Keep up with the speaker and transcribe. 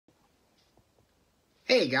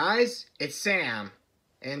Hey guys, it's Sam,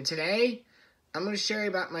 and today I'm going to share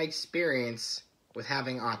about my experience with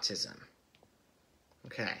having autism.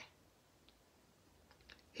 Okay.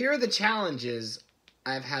 Here are the challenges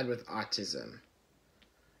I've had with autism.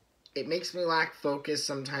 It makes me lack focus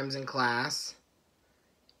sometimes in class,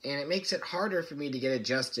 and it makes it harder for me to get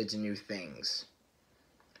adjusted to new things.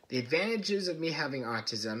 The advantages of me having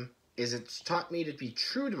autism is it's taught me to be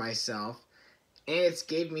true to myself, and it's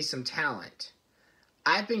gave me some talent.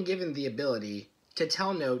 I've been given the ability to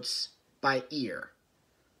tell notes by ear.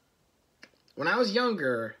 When I was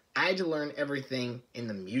younger, I had to learn everything in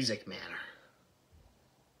the music manner.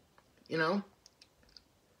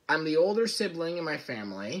 I'm the older sibling in my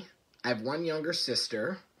family. I have one younger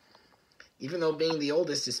sister. Even though being the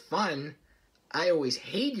oldest is fun, I always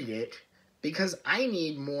hated it because I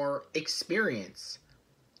need more experience.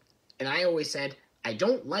 And I always said, I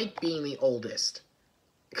don't like being the oldest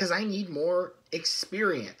because I need more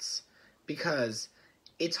experience, because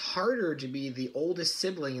it's harder to be the oldest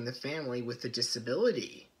sibling in the family with a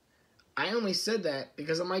disability. I only said that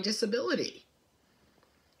because of my disability.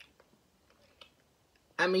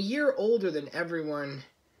 I'm a year older than everyone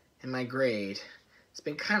in my grade. It's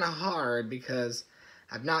been kind of hard because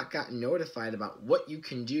I've not gotten notified about what you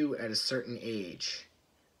can do at a certain age,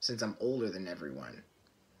 since I'm older than everyone.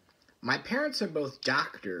 My parents are both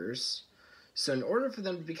doctors, so in order for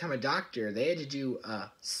them to become a doctor, they had to do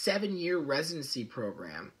a 7-year residency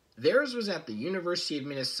program. Theirs was at the University of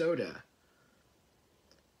Minnesota.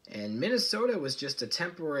 And Minnesota was just a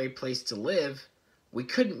temporary place to live. We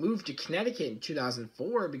couldn't move to Connecticut in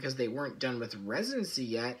 2004 because they weren't done with residency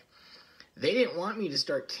yet. They didn't want me to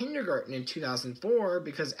start kindergarten in 2004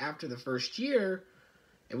 because after the first year,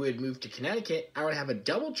 and we would move to Connecticut, I would have a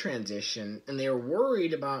double transition, and they were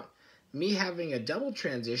worried about me having a double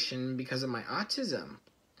transition because of my autism.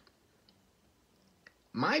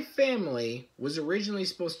 My family was originally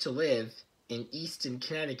supposed to live in Easton,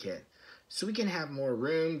 Connecticut, so we can have more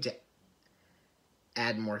room to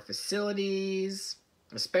add more facilities,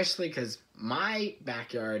 especially because my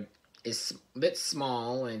backyard is a bit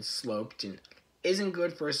small and sloped and isn't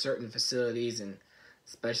good for certain facilities, and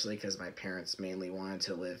especially because my parents mainly wanted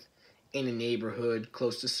to live in a neighborhood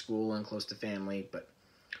close to school and close to family, but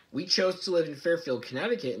we chose to live in Fairfield,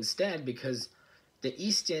 Connecticut instead because the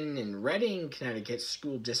Easton and Reading, Connecticut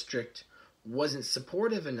school district wasn't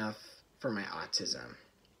supportive enough for my autism.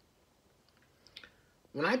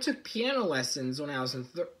 When I took piano lessons when I was in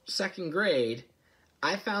second grade,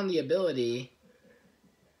 I found out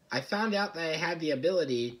that I had the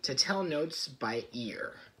ability to tell notes by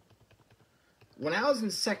ear. When I was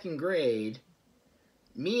in second grade,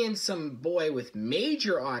 me and some boy with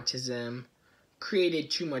major autism created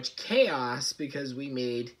too much chaos because we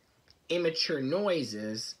made immature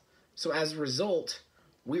noises. So as a result,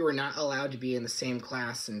 we were not allowed to be in the same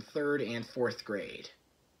class in third and fourth grade.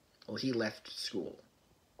 Well, he left school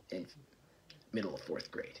in middle of fourth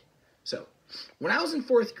grade. So when I was in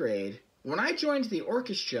fourth grade, when I joined the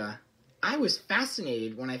orchestra, I was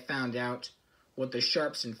fascinated when I found out what the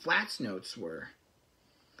sharps and flats notes were.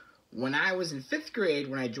 When I was in fifth grade,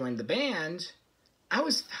 when I joined the band, I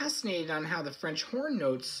was fascinated on how the French horn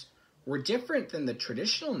notes were different than the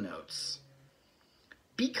traditional notes.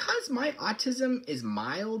 Because my autism is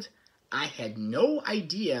mild, I had no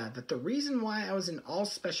idea that the reason why I was in all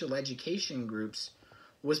special education groups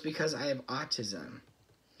was because I have autism.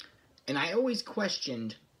 And I always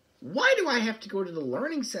questioned, why do I have to go to the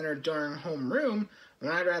learning center during homeroom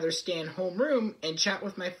when I'd rather stay in homeroom and chat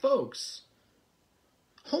with my folks?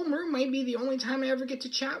 Homeroom might be the only time I ever get to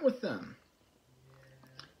chat with them.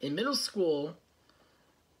 In middle school,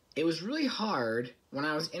 it was really hard when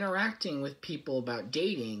I was interacting with people about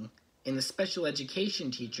dating, and the special education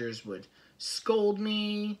teachers would scold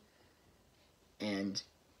me and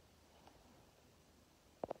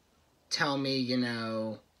tell me,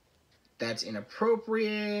 that's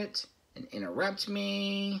inappropriate and interrupt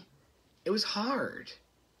me. It was hard.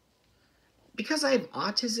 Because I have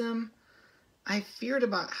autism, I feared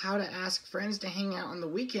about how to ask friends to hang out on the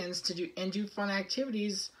weekends to do fun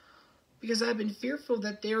activities because I've been fearful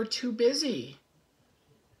that they are too busy.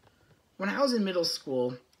 When I was in middle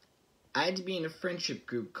school, I had to be in a friendship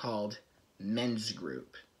group called Men's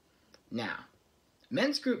Group. Now,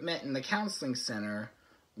 Men's Group met in the counseling center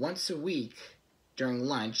once a week during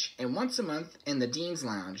lunch and once a month in the Dean's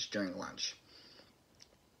Lounge during lunch.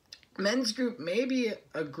 Men's Group may be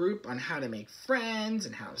a group on how to make friends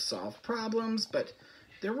and how to solve problems, but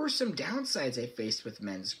there were some downsides I faced with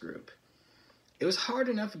Men's Group. It was hard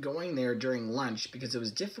enough going there during lunch because it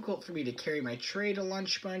was difficult for me to carry my tray to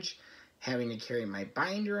lunch bunch, having to carry my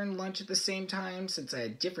binder and lunch at the same time since I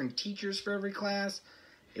had different teachers for every class.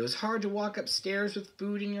 It was hard to walk upstairs with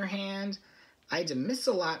food in your hand. I had to miss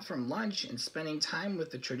a lot from lunch and spending time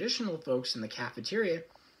with the traditional folks in the cafeteria.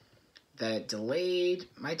 That delayed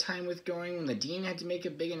my time with going when the dean had to make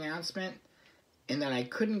a big announcement, and that I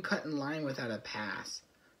couldn't cut in line without a pass.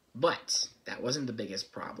 But that wasn't the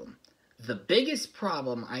biggest problem. The biggest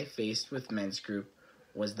problem I faced with men's group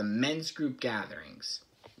was the men's group gatherings.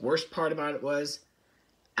 Worst part about it was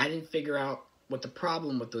I didn't figure out what the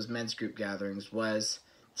problem with those men's group gatherings was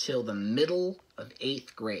till the middle of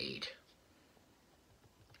 8th grade.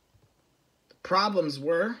 The problems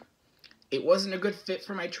were it wasn't a good fit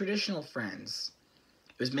for my traditional friends.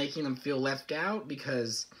 It was making them feel left out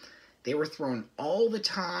because they were thrown all the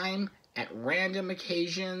time at random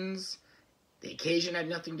occasions. The occasion had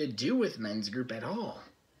nothing to do with men's group at all.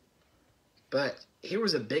 But here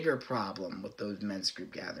was a bigger problem with those men's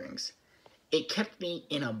group gatherings. It kept me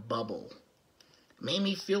in a bubble. It made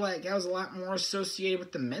me feel like I was a lot more associated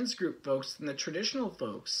with the men's group folks than the traditional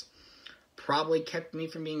folks. Probably kept me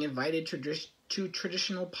from being invited to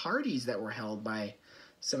traditional parties that were held by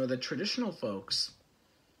some of the traditional folks.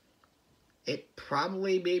 It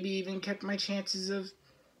probably maybe even kept my chances of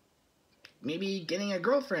maybe getting a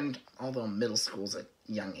girlfriend, although middle school's a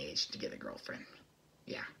young age to get a girlfriend.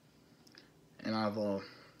 Yeah. And although,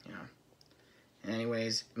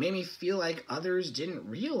 anyways, it made me feel like others didn't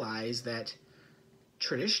realize that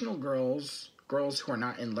traditional girls who are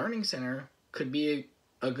not in Learning Center, could be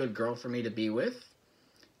a good girl for me to be with.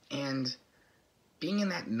 And being in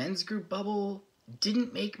that men's group bubble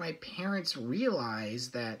didn't make my parents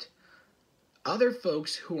realize that other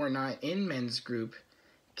folks who are not in men's group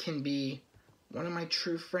can be one of my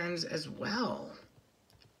true friends as well.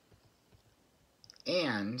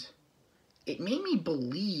 And it made me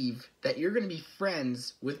believe that you're going to be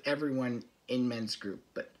friends with everyone in men's group.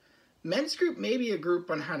 But men's group may be a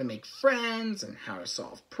group on how to make friends and how to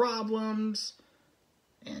solve problems.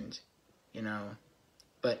 And,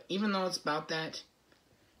 but even though it's about that,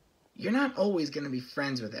 you're not always going to be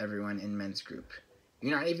friends with everyone in men's group.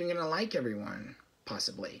 You're not even going to like everyone,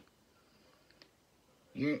 possibly.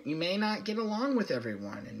 You may not get along with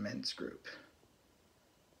everyone in men's group.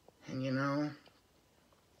 And,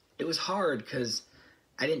 it was hard because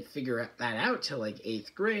I didn't figure that out till,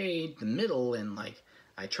 8th grade, the middle, and,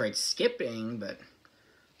 I tried skipping, but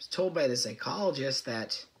I was told by the psychologist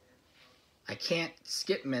that I can't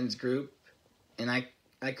skip men's group, and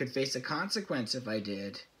I could face a consequence if I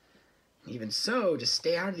did. Even so, to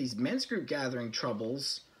stay out of these men's group gathering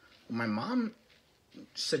troubles, my mom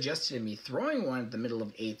suggested me throwing one at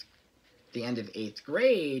the end of 8th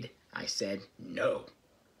grade, I said no.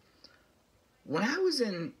 When I was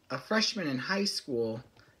a freshman in high school,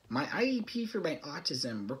 my IEP for my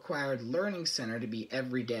autism required Learning Center to be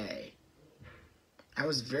every day. I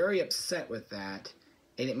was very upset with that,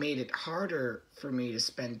 and it made it harder for me to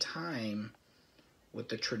spend time with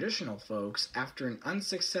the traditional folks after an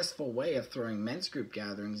unsuccessful way of throwing men's group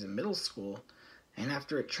gatherings in middle school, and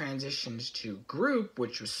after it transitioned to group,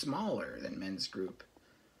 which was smaller than men's group.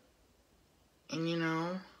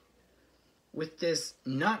 And with this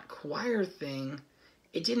not choir thing,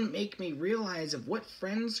 it didn't make me realize of what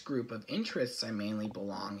friends group of interests I mainly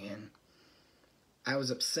belong in. I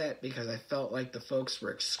was upset because I felt like the folks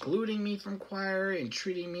were excluding me from choir and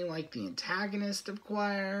treating me like the antagonist of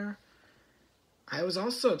choir. I was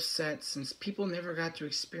also upset since people never got to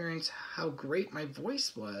experience how great my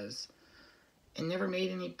voice was and never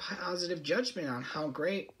made any positive judgment on how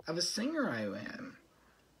great of a singer I am.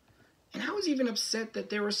 And I was even upset that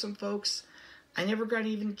there were some folks I never got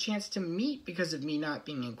even a chance to meet because of me not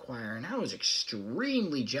being in choir, and I was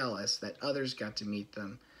extremely jealous that others got to meet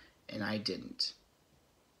them and I didn't.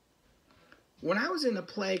 When I was in a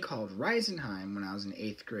play called Reisenheim when I was in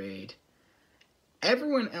 8th grade,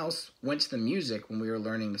 everyone else went to the music when we were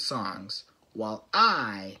learning the songs, while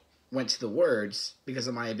I went to the words because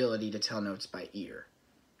of my ability to tell notes by ear.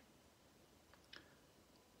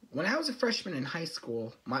 When I was a freshman in high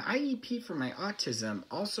school, my IEP for my autism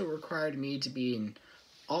also required me to be in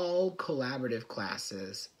all collaborative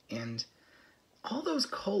classes, and all those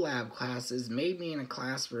collab classes made me in a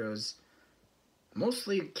class where it was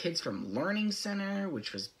mostly kids from Learning Center,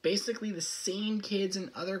 which was basically the same kids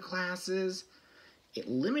in other classes. It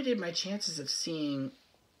limited my chances of seeing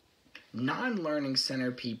non-Learning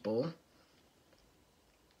Center people,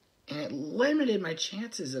 and it limited my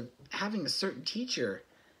chances of having a certain teacher,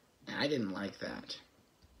 and I didn't like that.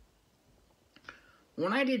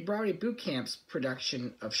 When I did Broadway Boot Camp's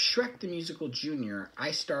production of Shrek the Musical Jr.,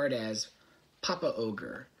 I starred as Papa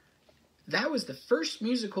Ogre. That was the first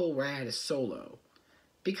musical where I had a solo.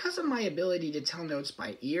 Because of my ability to tell notes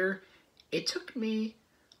by ear, it took me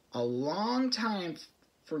a long time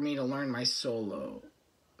for me to learn my solo.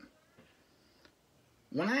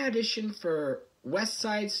 When I auditioned for West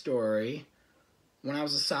Side Story, when I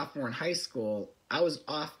was a sophomore in high school, I was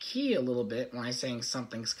off key a little bit when I sang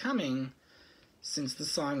Something's Coming, since the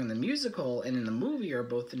song in the musical and in the movie are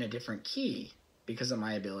both in a different key because of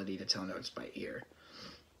my ability to tell notes by ear.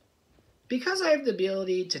 Because I have the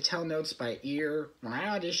ability to tell notes by ear, when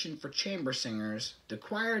I auditioned for chamber singers, the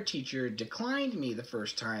choir teacher declined me the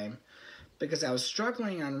first time because I was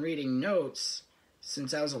struggling on reading notes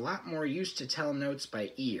since I was a lot more used to tell notes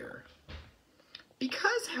by ear.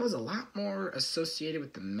 Because I was a lot more associated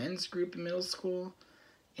with the men's group in middle school,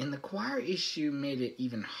 and the choir issue made it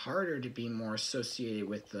even harder to be more associated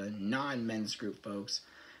with the non-men's group folks,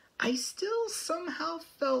 I still somehow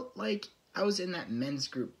felt like I was in that men's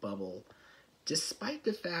group bubble, despite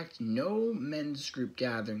the fact no men's group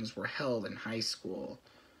gatherings were held in high school.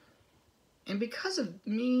 And because of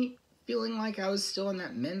me feeling like I was still in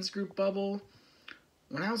that men's group bubble,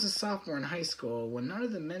 when I was a sophomore in high school, when none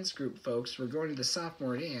of the men's group folks were going to the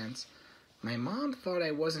sophomore dance, my mom thought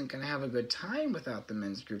I wasn't going to have a good time without the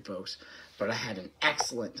men's group folks, but I had an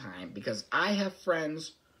excellent time because I have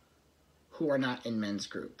friends who are not in men's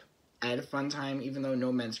group. I had a fun time even though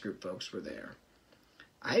no men's group folks were there.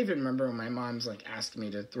 I even remember when my mom's asked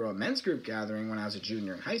me to throw a men's group gathering when I was a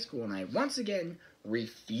junior in high school, and I once again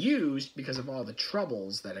refused because of all the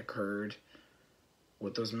troubles that occurred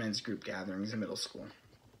with those men's group gatherings in middle school.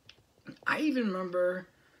 I even remember,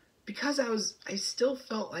 because I still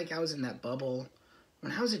felt like I was in that bubble,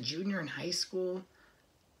 when I was a junior in high school,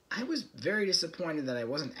 I was very disappointed that I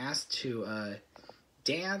wasn't asked to a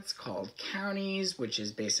dance called Counties, which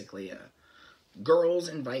is basically a girls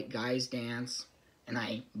invite guys dance. And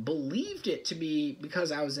I believed it to be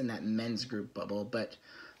because I was in that men's group bubble, but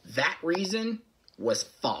that reason was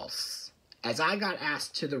false, as I got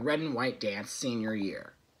asked to the red and white dance senior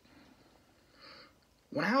year.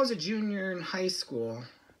 When I was a junior in high school,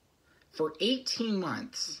 for 18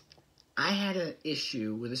 months, I had an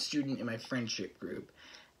issue with a student in my friendship group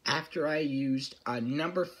after I used a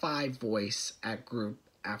number 5 voice at group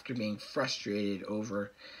after being frustrated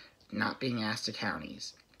over not being asked to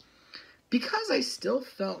Counties. Because I still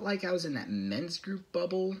felt like I was in that men's group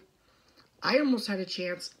bubble, I almost had a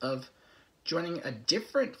chance of joining a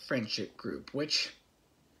different friendship group, which,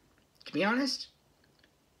 to be honest,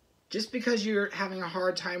 just because you're having a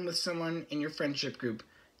hard time with someone in your friendship group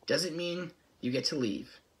doesn't mean you get to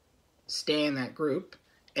leave. Stay in that group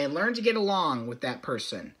and learn to get along with that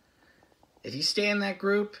person. If you stay in that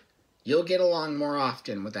group, you'll get along more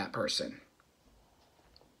often with that person.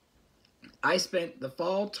 I spent the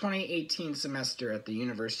fall 2018 semester at the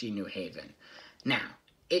University of New Haven. Now,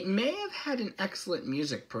 it may have had an excellent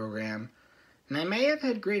music program, and I may have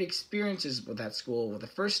had great experiences with that school with the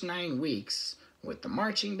first 9 weeks, with the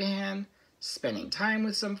marching band, spending time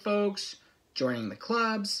with some folks, joining the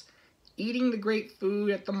clubs, eating the great food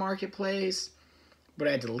at the marketplace, but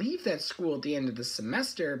I had to leave that school at the end of the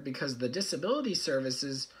semester because the disability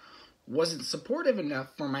services wasn't supportive enough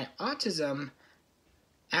for my autism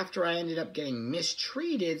after I ended up getting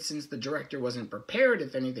mistreated since the director wasn't prepared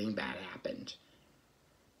if anything bad happened.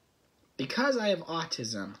 Because I have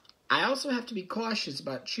autism, I also have to be cautious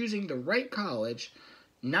about choosing the right college,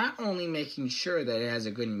 not only making sure that it has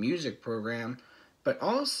a good music program, but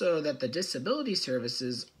also that the disability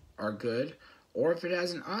services are good, or if it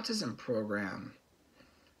has an autism program.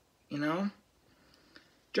 You know?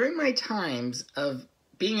 During my times of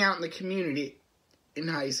being out in the community in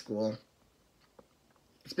high school,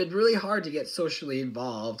 it's been really hard to get socially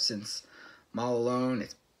involved since I'm all alone.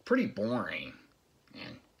 It's pretty boring.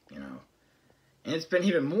 And it's been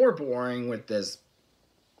even more boring with this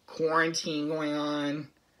quarantine going on,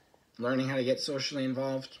 learning how to get socially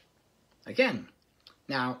involved. Again,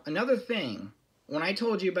 now, another thing, when I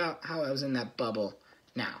told you about how I was in that bubble,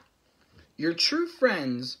 now, your true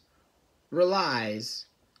friends relies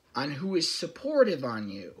on who is supportive on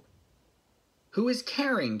you, who is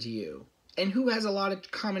caring to you, and who has a lot of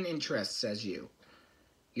common interests as you.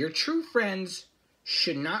 Your true friends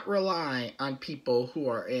should not rely on people who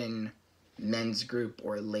are in men's group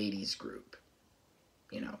or ladies group.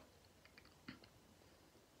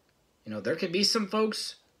 There could be some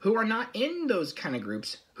folks who are not in those kind of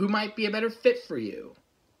groups who might be a better fit for you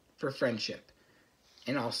for friendship.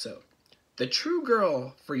 And also, the true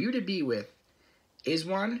girl for you to be with is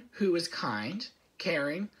one who is kind,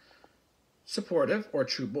 caring, supportive, or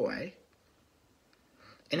true boy,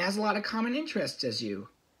 and has a lot of common interests as you.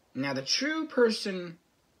 Now, the true person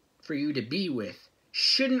for you to be with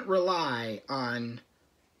shouldn't rely on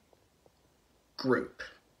group.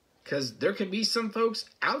 Because there could be some folks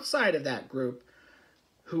outside of that group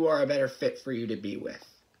who are a better fit for you to be with.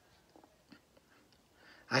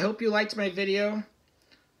 I hope you liked my video.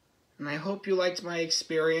 And I hope you liked my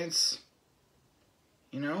experience.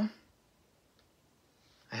 You know?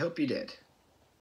 I hope you did.